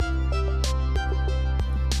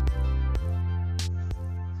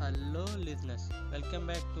welcome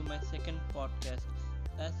back to my second podcast.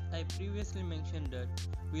 As I previously mentioned that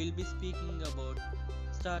we'll be speaking about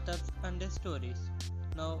startups and their stories.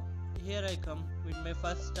 Now here I come with my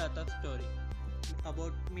first startup story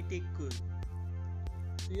about Mythic Cool.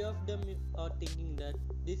 Few of them are thinking that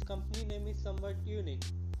this company name is somewhat unique,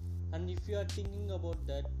 and if you are thinking about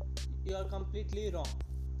that, you are completely wrong.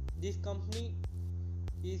 This company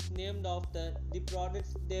is named after the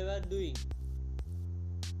products they were doing.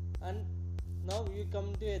 And now you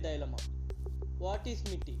come to a dilemma. What is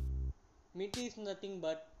Mitti? Mitti is nothing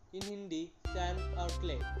but in Hindi sand or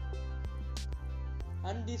clay.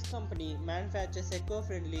 And this company manufactures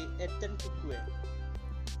eco-friendly earthen cookware.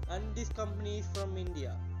 And this company is from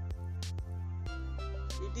India.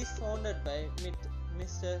 It is founded by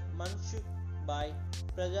Mr. Manshuk Bhai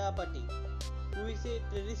Prajapati, who is a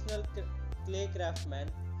traditional clay craftsman,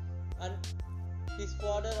 and his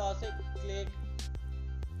father also clay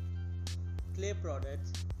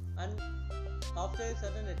products, and after a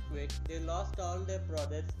sudden earthquake they lost all their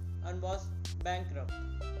products and was bankrupt.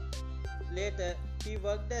 Later he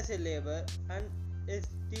worked as a laborer and a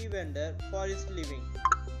tea vendor for his living.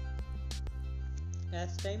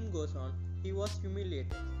 As time goes on, he was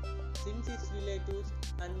humiliated since his relatives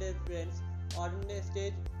and their friends are in a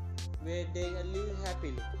stage where they live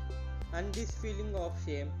happily, and this feeling of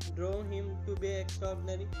shame drove him to be an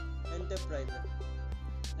extraordinary enterpriser.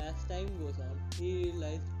 As time goes on, he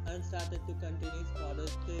realized and started to continue his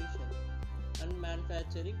father's tradition and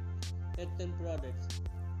manufacturing earthen products.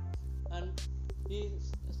 And he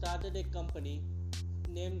started a company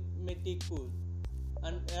named Meticool.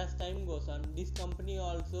 And as time goes on, this company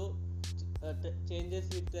also changes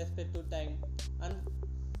with respect to time. And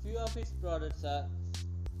few of its products are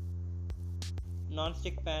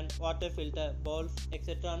non-stick pan, water filter, bowls,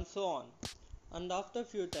 etc. and so on. And after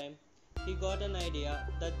few time, he got an idea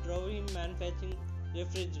that drove him manufacturing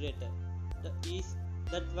refrigerator.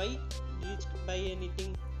 That why rich buy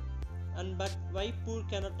anything, and but why poor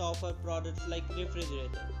cannot offer products like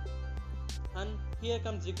refrigerator? And here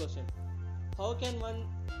comes the question: how can one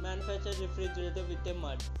manufacture refrigerator with a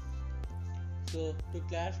mud? So to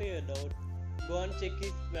clarify your doubt, go and check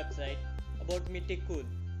his website about Mythicool.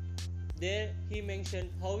 There he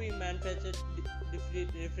mentioned how he manufactured the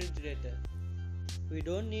refrigerator. We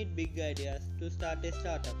don't need big ideas to start a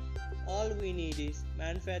startup. All we need is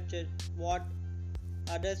manufacture what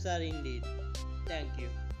others are in need. Thank you.